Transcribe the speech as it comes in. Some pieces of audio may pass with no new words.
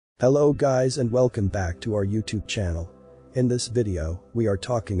Hello guys and welcome back to our YouTube channel. In this video, we are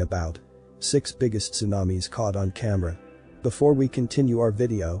talking about 6 biggest tsunamis caught on camera. Before we continue our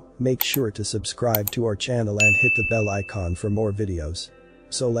video, make sure to subscribe to our channel and hit the bell icon for more videos.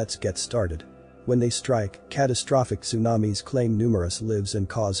 So let's get started. When they strike, catastrophic tsunamis claim numerous lives and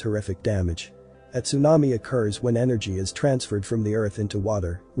cause horrific damage. A tsunami occurs when energy is transferred from the earth into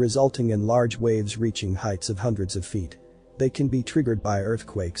water, resulting in large waves reaching heights of hundreds of feet. They can be triggered by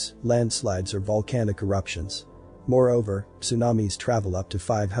earthquakes, landslides or volcanic eruptions. Moreover, tsunamis travel up to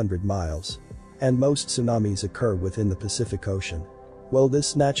 500 miles. And most tsunamis occur within the Pacific Ocean. While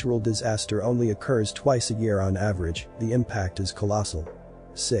this natural disaster only occurs twice a year on average, the impact is colossal.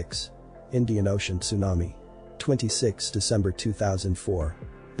 6. Indian Ocean Tsunami. 26 December 2004.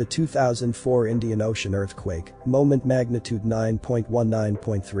 The 2004 Indian Ocean earthquake, moment magnitude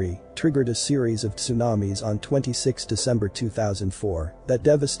 9.19.3, triggered a series of tsunamis on 26 December 2004 that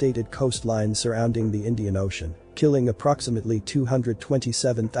devastated coastlines surrounding the Indian Ocean, killing approximately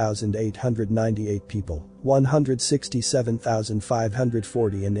 227,898 people,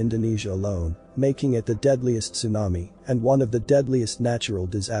 167,540 in Indonesia alone, making it the deadliest tsunami and one of the deadliest natural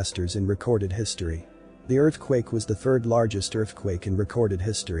disasters in recorded history. The earthquake was the third largest earthquake in recorded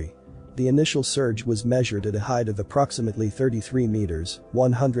history. The initial surge was measured at a height of approximately 33 meters,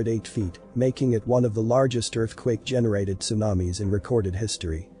 108 feet, making it one of the largest earthquake-generated tsunamis in recorded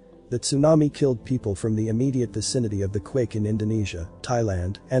history. The tsunami killed people from the immediate vicinity of the quake in Indonesia,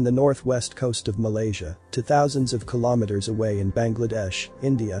 Thailand, and the northwest coast of Malaysia, to thousands of kilometers away in Bangladesh,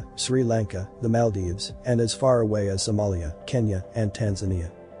 India, Sri Lanka, the Maldives, and as far away as Somalia, Kenya, and Tanzania.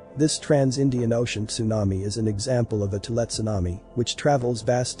 This trans-Indian Ocean tsunami is an example of a teletsunami, which travels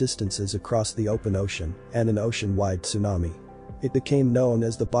vast distances across the open ocean, and an ocean-wide tsunami. It became known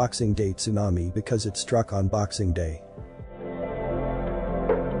as the Boxing Day tsunami because it struck on Boxing Day.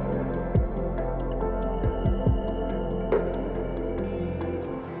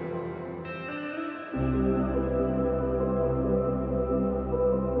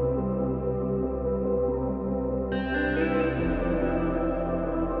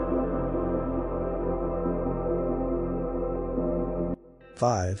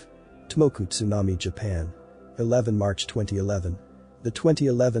 Five. Tomoku Tsunami Japan. 11 March 2011. The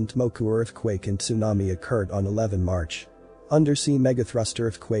 2011 Tomoku earthquake and tsunami occurred on 11 March. Undersea megathrust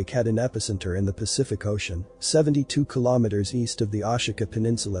earthquake had an epicenter in the Pacific Ocean, 72 kilometers east of the Ashika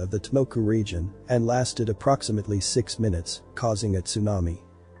Peninsula of the Tomoku region, and lasted approximately 6 minutes, causing a tsunami.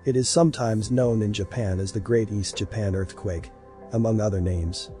 It is sometimes known in Japan as the Great East Japan Earthquake, among other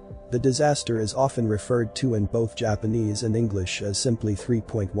names. The disaster is often referred to in both Japanese and English as simply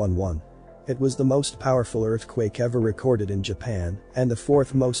 3.11. It was the most powerful earthquake ever recorded in Japan, and the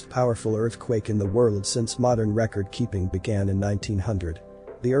fourth most powerful earthquake in the world since modern record keeping began in 1900.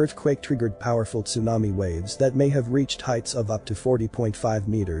 The earthquake triggered powerful tsunami waves that may have reached heights of up to 40.5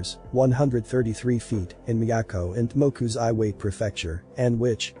 meters, 133 feet, in Miyako and Tomoku's Iwate Prefecture, and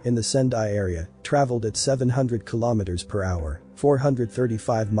which, in the Sendai area, traveled at 700 kilometers per hour,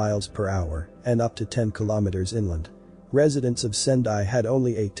 435 miles per hour, and up to 10 kilometers inland. Residents of Sendai had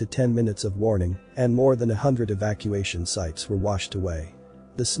only 8 to 10 minutes of warning, and more than 100 evacuation sites were washed away.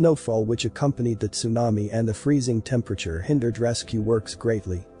 The snowfall which accompanied the tsunami and the freezing temperature hindered rescue works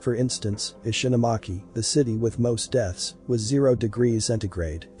greatly. For instance, Ishinomaki, the city with most deaths, was 0 degrees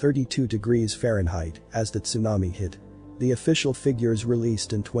centigrade, 32 degrees Fahrenheit, as the tsunami hit. The official figures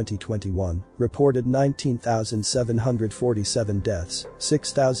released in 2021 reported 19,747 deaths,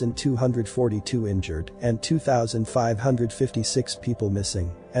 6,242 injured, and 2,556 people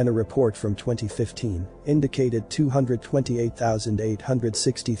missing, and a report from 2015 indicated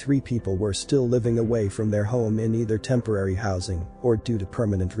 228,863 people were still living away from their home in either temporary housing or due to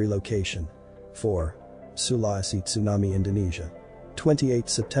permanent relocation. 4. Sulawesi Tsunami Indonesia. 28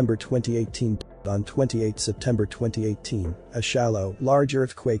 September 2018. On 28 September 2018, a shallow, large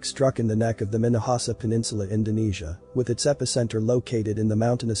earthquake struck in the neck of the Minahasa Peninsula, Indonesia, with its epicenter located in the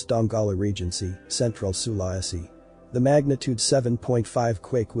mountainous Donggala Regency, central Sulawesi. The magnitude 7.5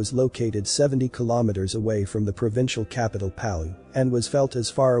 quake was located 70 kilometers away from the provincial capital Palu, and was felt as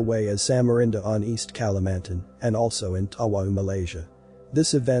far away as Samarinda on East Kalimantan, and also in Tawau, Malaysia.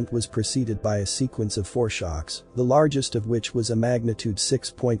 This event was preceded by a sequence of 4 shocks, the largest of which was a magnitude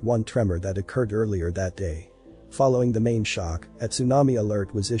 6.1 tremor that occurred earlier that day. Following the main shock, a tsunami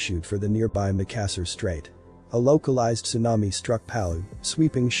alert was issued for the nearby Makassar Strait. A localized tsunami struck Palu,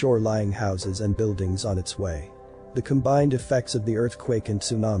 sweeping shore-lying houses and buildings on its way. The combined effects of the earthquake and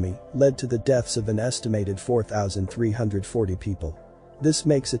tsunami led to the deaths of an estimated 4,340 people. This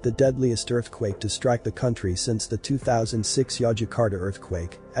makes it the deadliest earthquake to strike the country since the 2006 Yogyakarta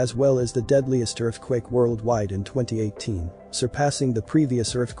earthquake, as well as the deadliest earthquake worldwide in 2018, surpassing the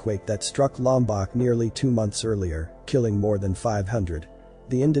previous earthquake that struck Lombok nearly 2 months earlier, killing more than 500.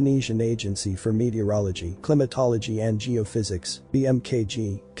 The Indonesian Agency for Meteorology, Climatology and Geophysics,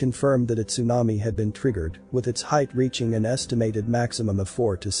 BMKG, confirmed that a tsunami had been triggered, with its height reaching an estimated maximum of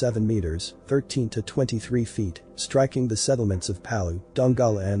 4 to 7 meters, 13 to 23 feet, striking the settlements of Palu,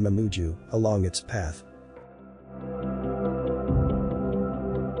 Donggala and Mamuju, along its path.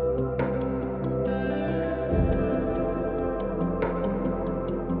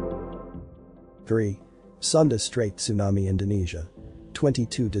 (3) Sunda Strait Tsunami Indonesia.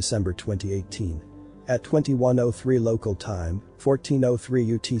 22 December 2018. At 21:03 local time, 14:03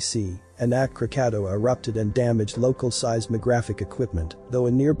 UTC, Anak Krakatau erupted and damaged local seismographic equipment, though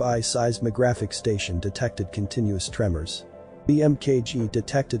a nearby seismographic station detected continuous tremors. BMKG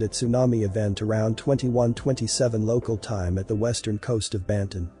detected a tsunami event around 21:27 local time at the western coast of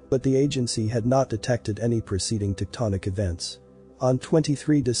Banten, but the agency had not detected any preceding tectonic events. On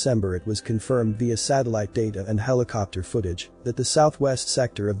 23 December it was confirmed via satellite data and helicopter footage that the southwest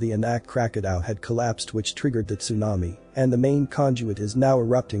sector of the Anak Krakatau had collapsed, which triggered the tsunami, and the main conduit is now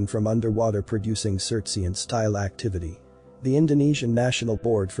erupting from underwater, producing Sirtsian-style activity. The Indonesian National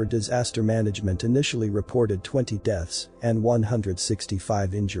Board for Disaster Management initially reported 20 deaths and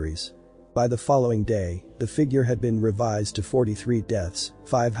 165 injuries. By the following day, the figure had been revised to 43 deaths,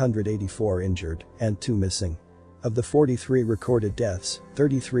 584 injured, and 2 missing. Of the 43 recorded deaths,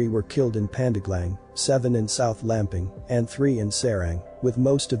 33 were killed in Pandeglang, 7 in South Lamping, and 3 in Serang, with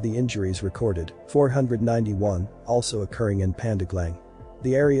most of the injuries recorded, 491, also occurring in Pandeglang.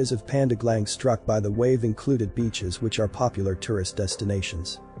 The areas of Pandeglang struck by the wave included beaches which are popular tourist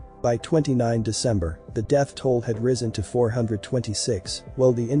destinations. By 29 December, the death toll had risen to 426,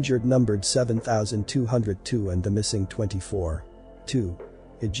 while the injured numbered 7,202 and the missing 24. 2.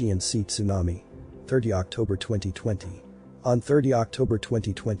 Aegean Sea Tsunami. 30 October 2020. On 30 October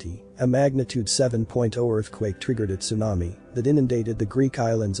 2020, a magnitude 7.0 earthquake triggered a tsunami that inundated the Greek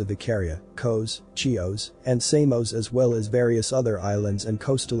islands of Ikaria, Kos, Chios, and Samos, as well as various other islands and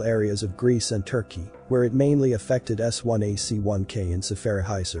coastal areas of Greece and Turkey, where it mainly affected S1AC1K and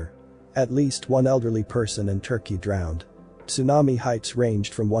Seferihisar. At least one elderly person in Turkey drowned. Tsunami heights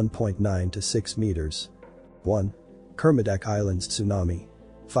ranged from 1.9 to 6 meters. 1. Kermadec Islands Tsunami.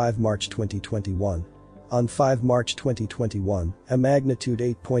 5 March 2021. On 5 March 2021, a magnitude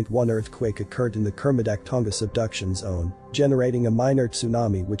 8.1 earthquake occurred in the Kermadec Tonga subduction zone, generating a minor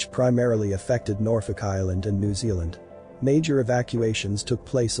tsunami which primarily affected Norfolk Island and New Zealand. Major evacuations took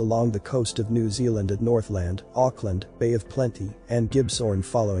place along the coast of New Zealand at Northland, Auckland, Bay of Plenty, and Gibshorn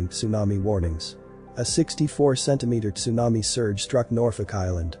following tsunami warnings. A 64-centimeter tsunami surge struck Norfolk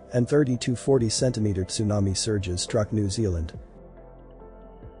Island, and 32 40-centimeter tsunami surges struck New Zealand.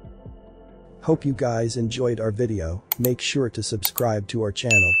 Hope you guys enjoyed our video. Make sure to subscribe to our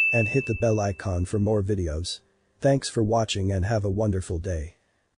channel and hit the bell icon for more videos. Thanks for watching and have a wonderful day.